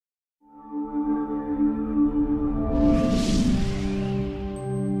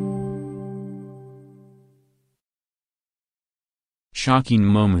Shocking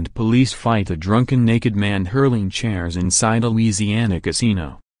moment: police fight a drunken naked man hurling chairs inside a Louisiana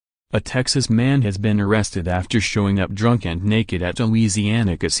casino. A Texas man has been arrested after showing up drunk and naked at a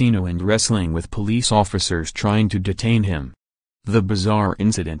Louisiana casino and wrestling with police officers trying to detain him. The bizarre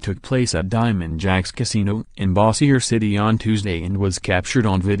incident took place at DiamondJacks Casino in Bossier City on Tuesday and was captured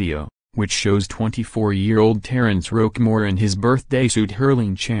on video, which shows 24-year-old Terrence Roquemore in his birthday suit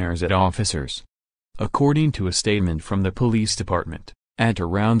hurling chairs at officers. According to a statement from the police department, at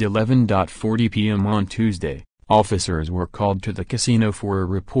around 11:40 p.m. on Tuesday, officers were called to the casino for a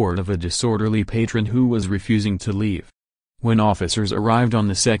report of a disorderly patron who was refusing to leave. When officers arrived on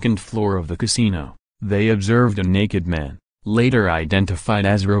the second floor of the casino, they observed a naked man, later identified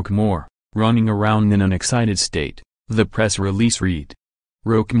as Roquemore, running around in an excited state, the press release read.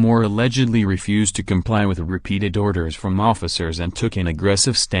 Roquemore allegedly refused to comply with repeated orders from officers and took an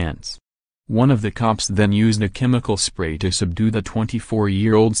aggressive stance. One of the cops then used a chemical spray to subdue the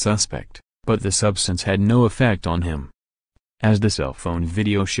 24-year-old suspect, but the substance had no effect on him. As the cell phone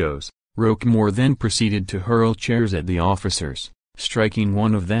video shows, Roquemore then proceeded to hurl chairs at the officers, striking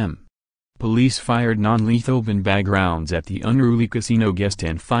one of them. Police fired non-lethal beanbag rounds at the unruly casino guest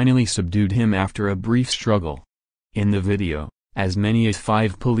and finally subdued him after a brief struggle. In the video, as many as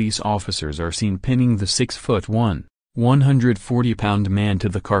 5 police officers are seen pinning the 6'1", 140-pound man to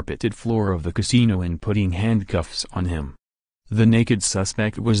the carpeted floor of the casino and putting handcuffs on him. The naked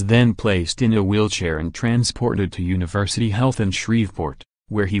suspect was then placed in a wheelchair and transported to University Health in Shreveport,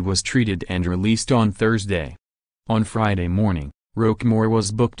 where he was treated and released on Thursday. On Friday morning, Roquemore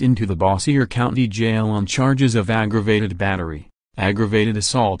was booked into the Bossier County Jail on charges of aggravated battery, aggravated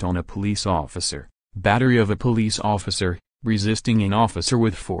assault on a police officer, battery of a police officer, resisting an officer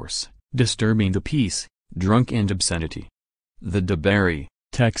with force, disturbing the peace, drunk and obscenity. The DeBarry,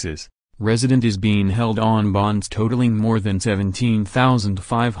 Texas, resident is being held on bonds totaling more than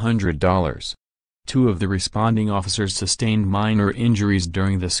 $17,500. 2 of the responding officers sustained minor injuries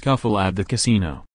during the scuffle at the casino.